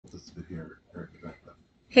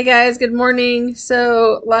Hey guys, good morning.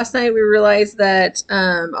 So last night we realized that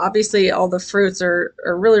obviously all the fruits are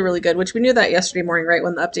really, really good, which we knew that yesterday morning, right,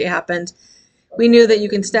 when the update happened. We knew that you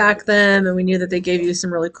can stack them and we knew that they gave you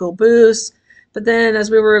some really cool boosts. But then as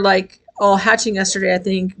we were like all hatching yesterday, I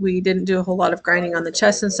think we didn't do a whole lot of grinding on the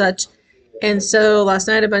chest and such. And so last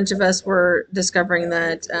night a bunch of us were discovering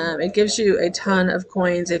that it gives you a ton of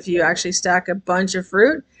coins if you actually stack a bunch of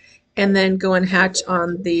fruit and then go and hatch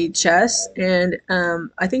on the chest. And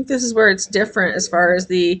I think this is where it's different as far as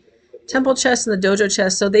the temple chest and the dojo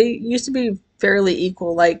chest. So they used to be fairly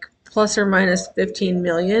equal, like plus or minus 15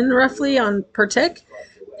 million roughly on per tick.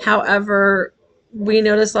 However, we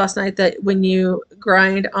noticed last night that when you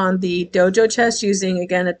grind on the dojo chest using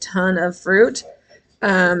again a ton of fruit,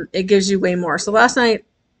 it gives you way more. So last night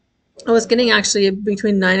I was getting actually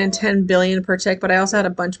between 9 and 10 billion per tick, but I also had a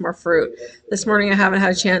bunch more fruit. This morning I haven't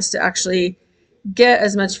had a chance to actually get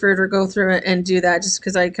as much fruit or go through it and do that just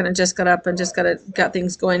because I kind of just got up and just got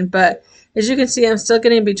things going. But as you can see, I'm still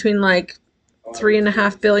getting between like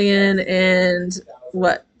 3.5 billion and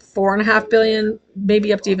what 4.5 billion,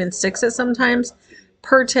 maybe up to even 6 at sometimes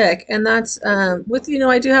per tick. And that's with,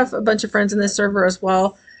 I do have a bunch of friends in this server as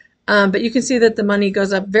well. But you can see that the money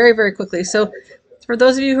goes up very, very quickly. So for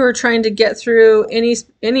those of you who are trying to get through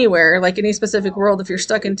anywhere, like any specific world, if you're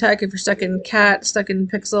stuck in tech, if you're stuck in cat, stuck in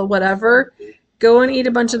pixel, whatever, go and eat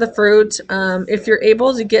a bunch of the fruit. If you're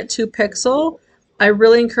able to get to pixel, I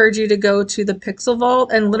really encourage you to go to the pixel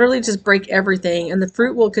vault and literally just break everything, and the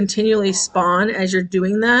fruit will continually spawn as you're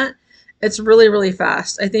doing that. It's really, really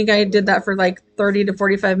fast. I think I did that for like 30 to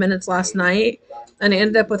 45 minutes last night, and I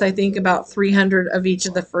ended up with I think about 300 of each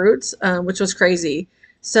of the fruits, which was crazy.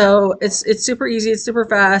 So it's super easy, it's super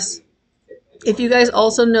fast. If you guys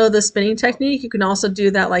also know the spinning technique, you can also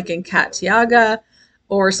do that like in Cat Tiaga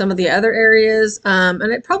or some of the other areas.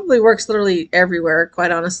 And it probably works literally everywhere,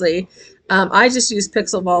 quite honestly. I just use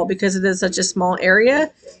Pixel Vault because it is such a small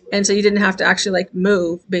area. And so you didn't have to actually like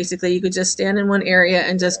move. Basically, you could just stand in one area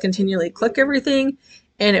and just continually click everything.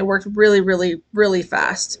 And it worked really, really, really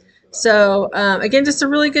fast. So again, just a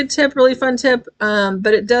really good tip, really fun tip,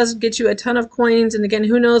 but it does get you a ton of coins. And again,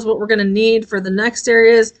 who knows what we're going to need for the next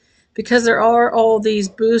areas, because there are all these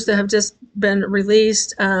boosts that have just been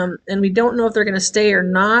released, and we don't know if they're going to stay or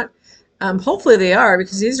not. Hopefully they are,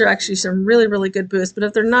 because these are actually some really, really good boosts. But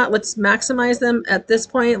if they're not, let's maximize them at this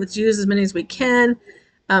point. Let's use as many as we can.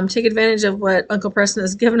 Take advantage of what Uncle Preston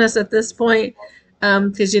has given us at this point,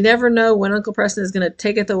 because you never know when Uncle Preston is going to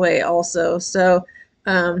take it away also. So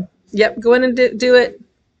yep, go in and do it.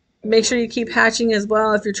 Make sure you keep hatching as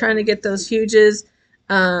well if you're trying to get those huges.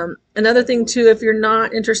 Another thing too, if you're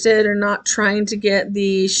not interested or not trying to get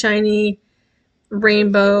the shiny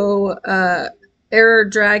rainbow error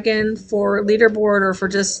dragon for leaderboard, or for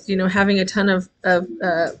just having a ton of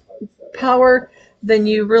power, then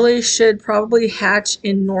you really should probably hatch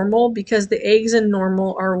in normal, because the eggs in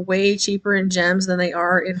normal are way cheaper in gems than they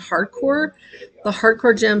are in hardcore. The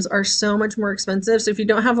hardcore gems are so much more expensive. So if you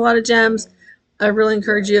don't have a lot of gems, I really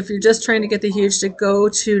encourage you, if you're just trying to get the huge, to go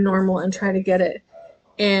to normal and try to get it.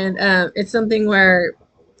 And it's something where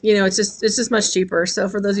it's just much cheaper. So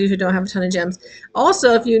for those of you who don't have a ton of gems,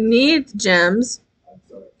 also if you need gems,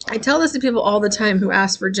 I tell this to people all the time who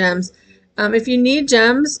ask for gems. If you need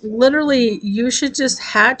gems, literally you should just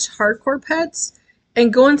hatch hardcore pets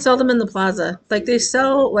and go and sell them in the plaza. Like, they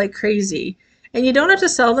sell like crazy. And you don't have to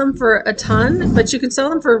sell them for a ton, but you can sell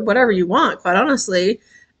them for whatever you want, quite honestly.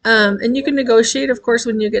 And you can negotiate, of course,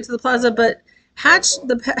 when you get to the plaza, but hatch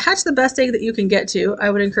the best egg that you can get to. I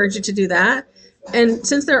would encourage you to do that. And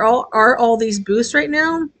since there are all these boosts right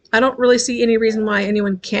now, I don't really see any reason why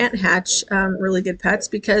anyone can't hatch really good pets,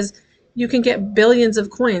 because you can get billions of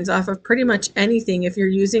coins off of pretty much anything if you're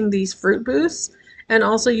using these fruit boosts, and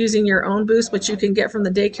also using your own boost, which you can get from the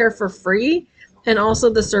daycare for free, and also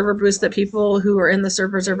the server boost that people who are in the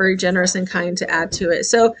servers are very generous and kind to add to it.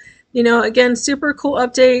 So, again, super cool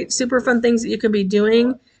update, super fun things that you can be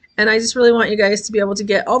doing. And I just really want you guys to be able to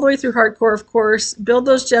get all the way through hardcore, of course, build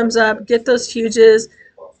those gems up, get those huges,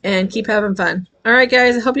 and keep having fun. All right,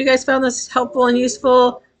 guys, I hope you guys found this helpful and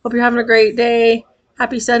useful. Hope you're having a great day.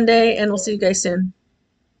 Happy Sunday, and we'll see you guys soon.